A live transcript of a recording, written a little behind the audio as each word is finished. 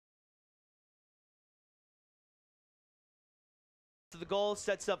the goal,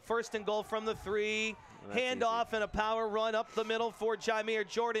 sets up 1st and goal from the 3. Handoff and a power run up the middle for Jameer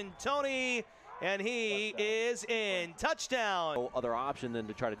Jordan Tony, and he is in. Touchdown. No other option than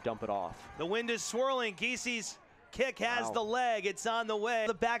to try to dump it off. The wind is swirling. Giesi's kick has the leg. It's on the way.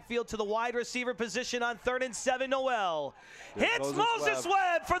 The backfield to the wide receiver position on 3rd and 7. Noel hits Moses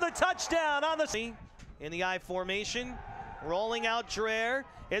Webb for the touchdown on the in the I formation. Rolling out Dreher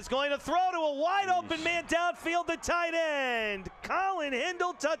is going to throw to a wide open man downfield, the tight end. Colin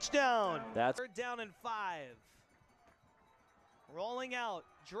Hindle, touchdown. That's 3rd down and 5. Rolling out,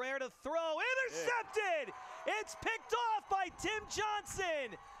 Dreher to throw, intercepted. It's picked off by Tim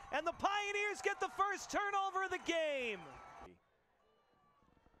Johnson, and the Pioneers get the first turnover of the game.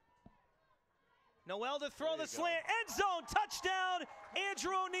 Noel to throw the slant, end zone, touchdown,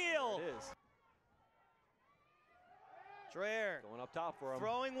 Andrew O'Neal. There it is. Dreher going up top for him.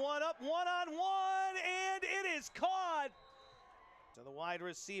 Throwing one up, one-on-one, and it is caught. To the wide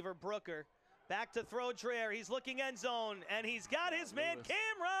receiver, Brooker. Back to throw Dreher. He's looking end zone, and he's got his man,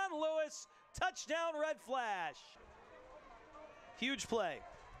 Cameron Lewis. Touchdown, red flash. Huge play.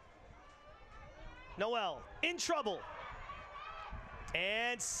 Noel in trouble.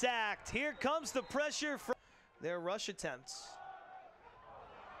 And sacked. Here comes the pressure from their rush attempts.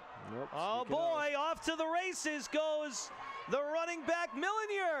 Nope, oh boy, off to the races goes the running back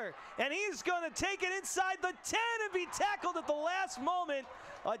Millenier, and he's going to take it inside the 10 and be tackled at the last moment.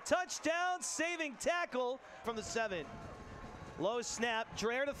 A touchdown saving tackle from the 7. Low snap,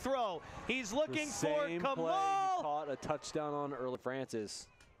 Dreher to throw. He's looking for Kamal. He caught a touchdown on early. Francis,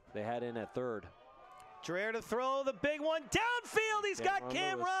 they had in at 3rd. Dreher to throw the big one downfield. He's got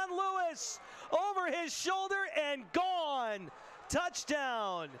Cameron Lewis over his shoulder and gone.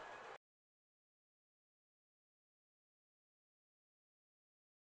 Touchdown.